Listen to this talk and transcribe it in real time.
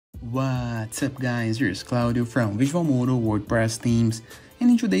What's up guys, here's Claudio from Visual Modo WordPress themes, and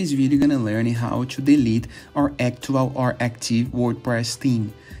in today's video you're gonna learn how to delete our actual or active WordPress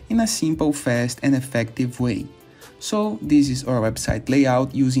theme in a simple, fast and effective way. So this is our website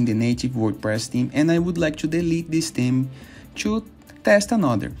layout using the native WordPress theme, and I would like to delete this theme to test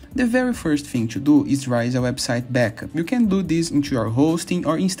another. The very first thing to do is raise a website backup. You can do this into your hosting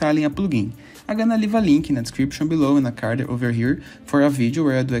or installing a plugin. I'm gonna leave a link in the description below and a card over here for a video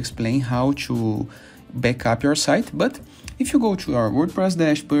where I do explain how to back up your site. But if you go to our WordPress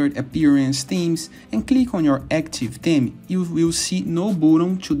dashboard, appearance, themes, and click on your active theme, you will see no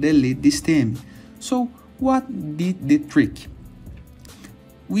button to delete this theme. So what did the trick?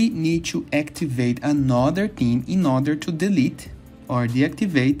 We need to activate another theme in order to delete or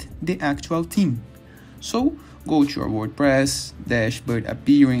deactivate the actual theme. So go to your WordPress dashboard,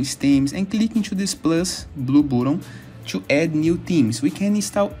 appearance, themes, and click into this plus blue button to add new themes. We can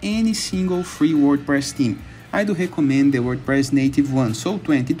install any single free WordPress theme. I do recommend the WordPress native one, so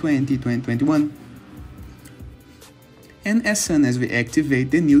 2020, 2021. And as soon as we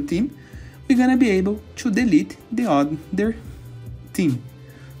activate the new theme, we're gonna be able to delete the other theme.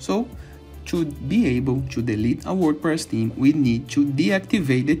 So to be able to delete a WordPress theme, we need to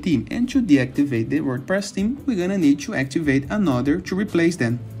deactivate the theme, and to deactivate the WordPress theme, we're gonna need to activate another to replace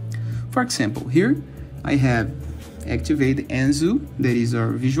them. For example, here I have activated Enzo, that is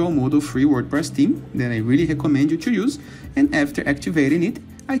our Visual Modo free WordPress theme that I really recommend you to use, and after activating it,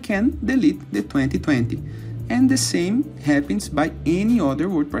 I can delete the 2020, and the same happens by any other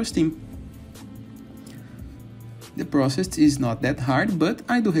WordPress theme. The process is not that hard, but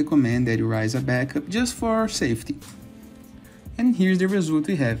I do recommend that you raise a backup just for safety. And here's the result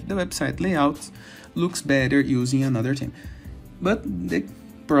we have. The website layout looks better using another theme, but the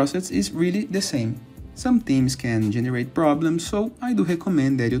process is really the same. Some themes can generate problems, so I do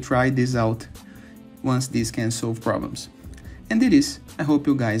recommend that you try this out once this can solve problems. And it is. I hope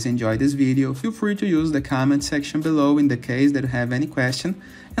you guys enjoyed this video. Feel free to use the comment section below in the case that you have any question.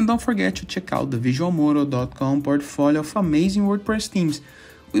 And don't forget to check out the visualmodo.com portfolio of amazing WordPress themes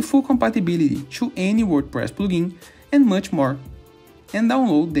with full compatibility to any WordPress plugin and much more. And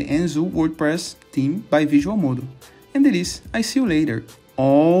download the Enzo WordPress theme by Visual Modo. And it is. I see you later.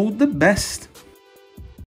 All the best!